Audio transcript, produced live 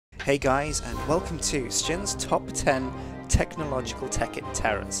Hey guys, and welcome to Sjin's Top 10 Technological Tekkit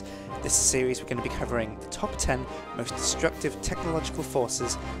Terrors. This series we're going to be covering the top 10 most destructive technological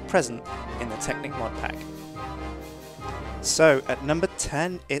forces present in the Technic mod pack. So, at number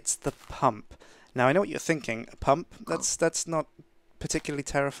 10, it's the pump. Now I know what you're thinking, a pump? That's not particularly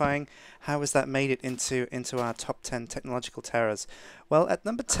terrifying. How has that made it into our top 10 technological terrors? Well, at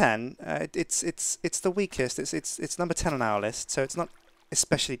number 10, it's the weakest. It's number 10 on our list, so it's not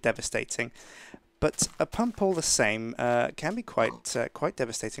especially devastating, but a pump all the same can be quite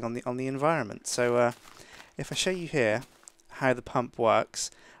devastating on the environment. So if I show you here how the pump works,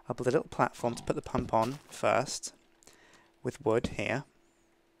 I'll build a little platform to put the pump on first with wood here.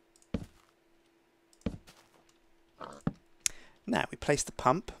 Now we place the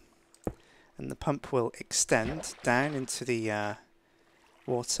pump, and the pump will extend down into the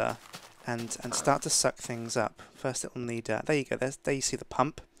water and start to suck things up. First it will need, there you go, there you see the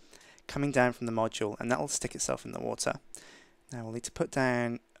pump coming down from the module, and that will stick itself in the water. Now we'll need to put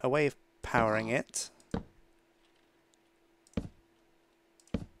down a way of powering it.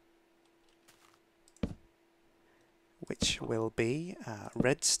 Which will be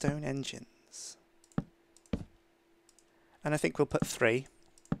redstone engines. And I think we'll put 3.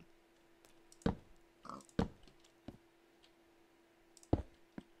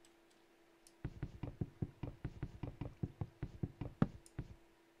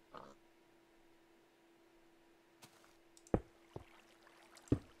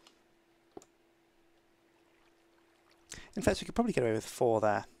 In fact, we could probably get away with 4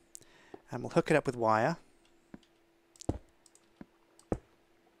 there. And we'll hook it up with wire.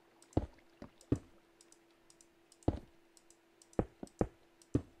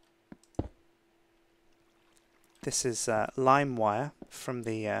 This is lime wire from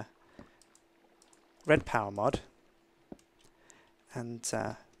the red power mod. And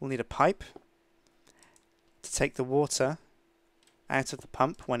we'll need a pipe to take the water out of the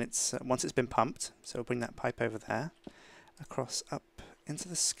pump when once it's been pumped. So we'll bring that pipe over there, across up into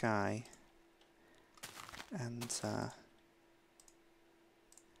the sky, and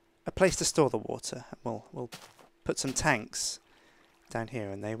a place to store the water. We'll put some tanks down here,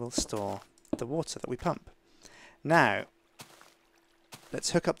 and they will store the water that we pump. Now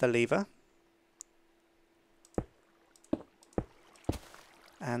let's hook up the lever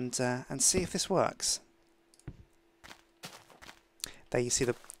and see if this works. There you see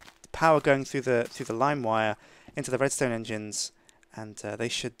the power going through the lime wire into the redstone engines, and they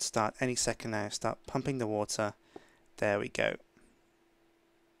should start any second now. Start pumping the water. There we go.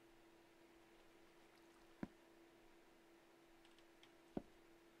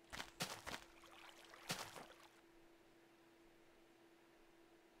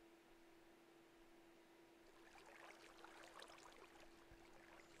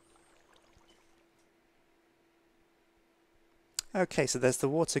 Okay, so there's the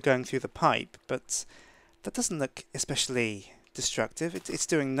water going through the pipe, but that doesn't look especially destructive. It's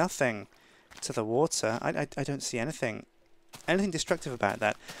doing nothing to the water. I don't see anything destructive about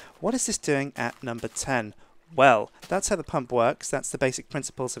that. What is this doing at number 10? Well, that's how the pump works. That's the basic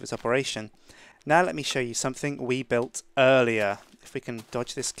principles of its operation. Now let me show you something we built earlier. If we can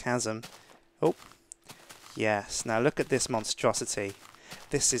dodge this chasm. Oh, yes. Now look at this monstrosity.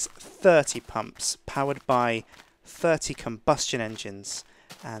 This is 30 pumps powered by 30 combustion engines,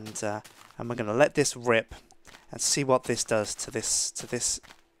 and we're going to let this rip and see what this does to this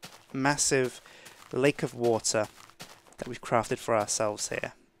massive lake of water that we've crafted for ourselves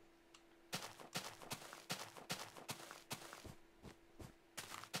here.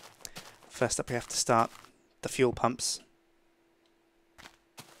 First up, we have to start the fuel pumps.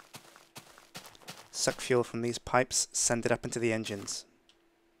 Suck fuel from these pipes, send it up into the engines.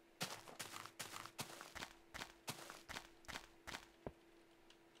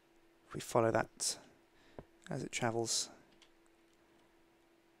 We follow that as it travels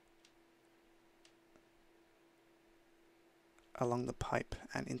along the pipe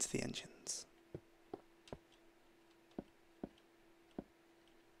and into the engines.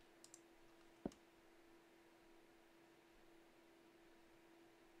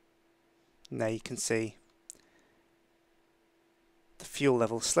 Now you can see the fuel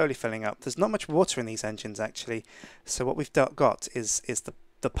level slowly filling up. There's not much water in these engines actually, so what we've got is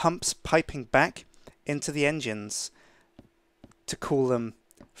the pumps piping back into the engines to cool them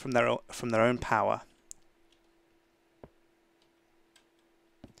from their own power.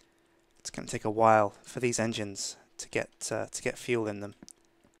 It's going to take a while for these engines to get fuel in them.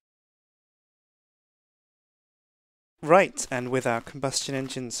 Right, and with our combustion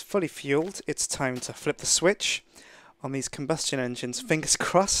engines fully fueled, it's time to flip the switch on these combustion engines. Fingers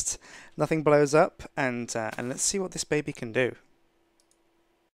crossed, nothing blows up, and let's see what this baby can do.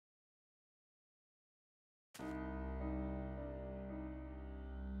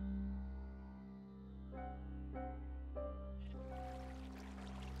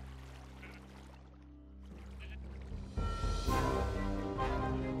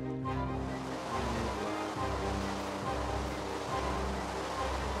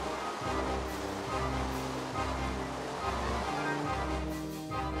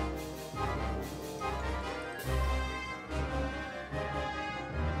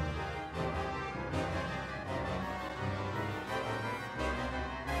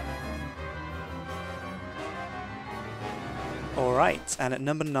 Alright, and at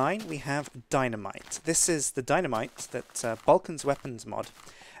number 9 we have Dynamite. This is the Dynamite that Balkan's Weapons mod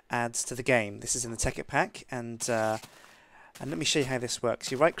adds to the game. This is in the Tekkit pack, and let me show you how this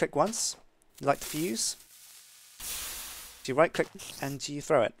works. You right click once, light the fuse, you right click and you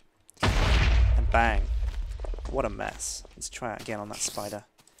throw it, and bang. What a mess. Let's try it again on that spider.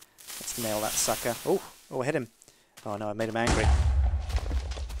 Let's nail that sucker. Oh, I hit him. Oh no, I made him angry.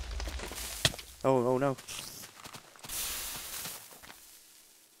 Oh no.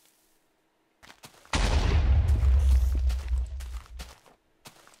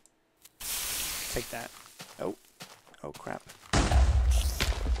 Take that. Oh crap.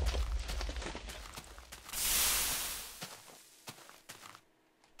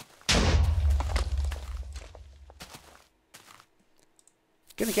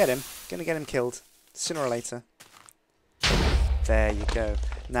 Gonna get him killed sooner or later. There you go.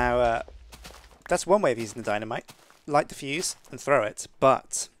 Now that's one way of using the dynamite. Light the fuse and throw it,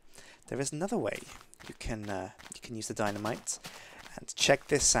 but there is another way you can use the dynamite. And check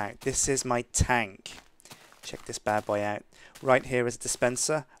this out. This is my tank. Check this bad boy out. Right here is a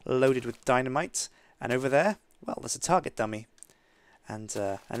dispenser loaded with dynamite, and over there, well, there's a target dummy. And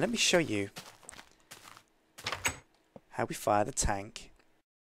let me show you how we fire the tank.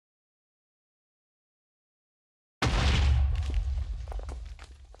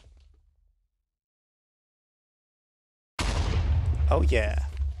 Oh yeah,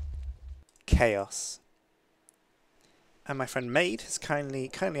 chaos. And my friend Maid has kindly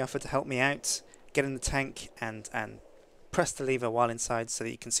offered to help me out, get in the tank and press the lever while inside so that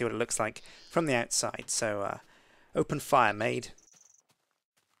you can see what it looks like from the outside. So open fire, Maid.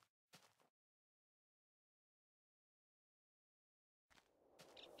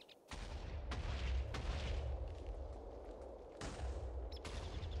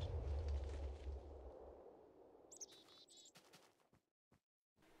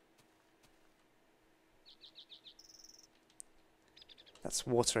 That's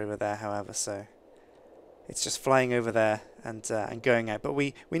water over there, however, so it's just flying over there and going out. But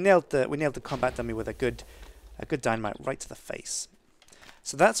we nailed the combat dummy with a good dynamite right to the face.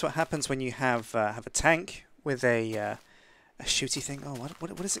 So that's what happens when you have a tank with a shooty thing. Oh,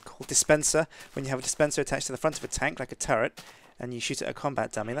 what is it called? Dispenser. When you have a dispenser attached to the front of a tank like a turret, and you shoot at a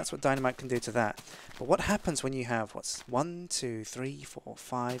combat dummy. That's what dynamite can do to that. But what happens when you have 1, 2, 3, 4,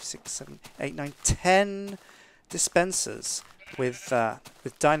 5, 6, 7, 8, 9, 10 dispensers with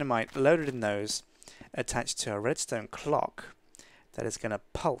dynamite loaded in those, attached to a redstone clock that is going to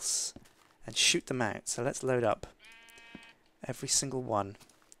pulse and shoot them out. So let's load up every single one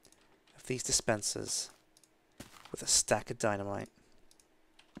of these dispensers with a stack of dynamite.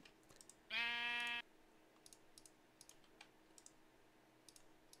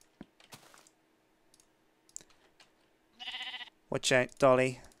 Watch out,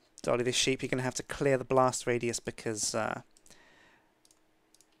 Dolly. Dolly the sheep, you're going to have to clear the blast radius because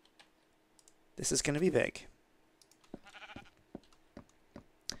this is going to be big.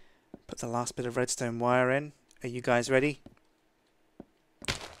 Put the last bit of redstone wire in. Are you guys ready?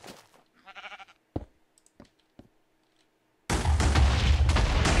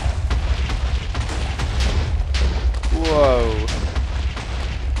 Whoa.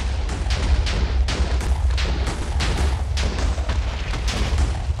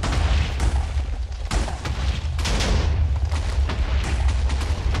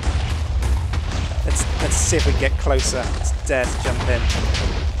 Let's see if we get closer. Let's dare to jump in.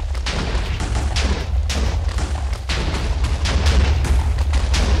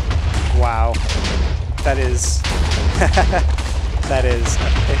 Wow. That is that is a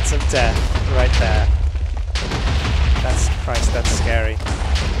pit of death right there. That's scary.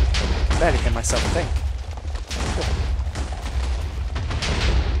 I barely hear myself think.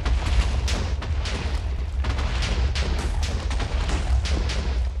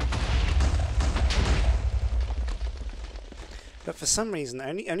 But for some reason,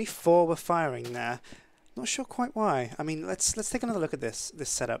 only 4 were firing there. Not sure quite why. I mean, let's take another look at this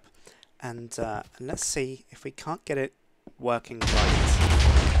setup, and let's see if we can't get it working right.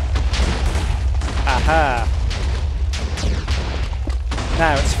 Aha!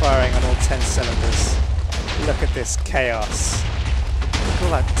 Now it's firing on all 10 cylinders. Look at this chaos. Look at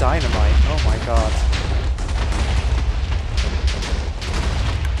all that dynamite. Oh my god.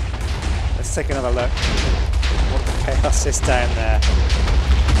 Let's take another look. What the chaos is down there.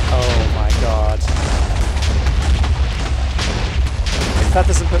 Oh my god. If that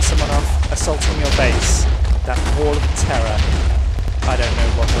doesn't put someone off assaulting your base, that wall of terror, I don't know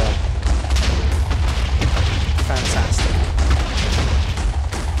what will. Fantastic.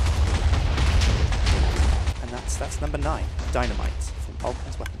 And that's number 9, Dynamite, from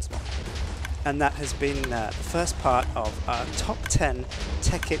Vulcan's Weapons Mod. And that has been the first part of our top 10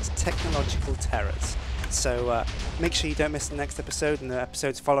 Tekkit technological terrors. So make sure you don't miss the next episode and the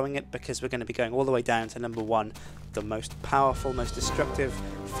episodes following it, because we're going to be going all the way down to number 1, the most powerful, most destructive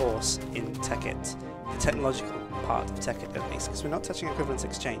force in Tekkit. The technological part of Tekkit, at least, because we're not touching equivalence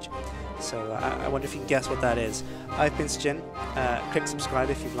exchange. So I wonder if you can guess what that is. I've been Sjin. Click subscribe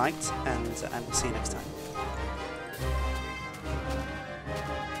if you've liked, and we'll see you next time.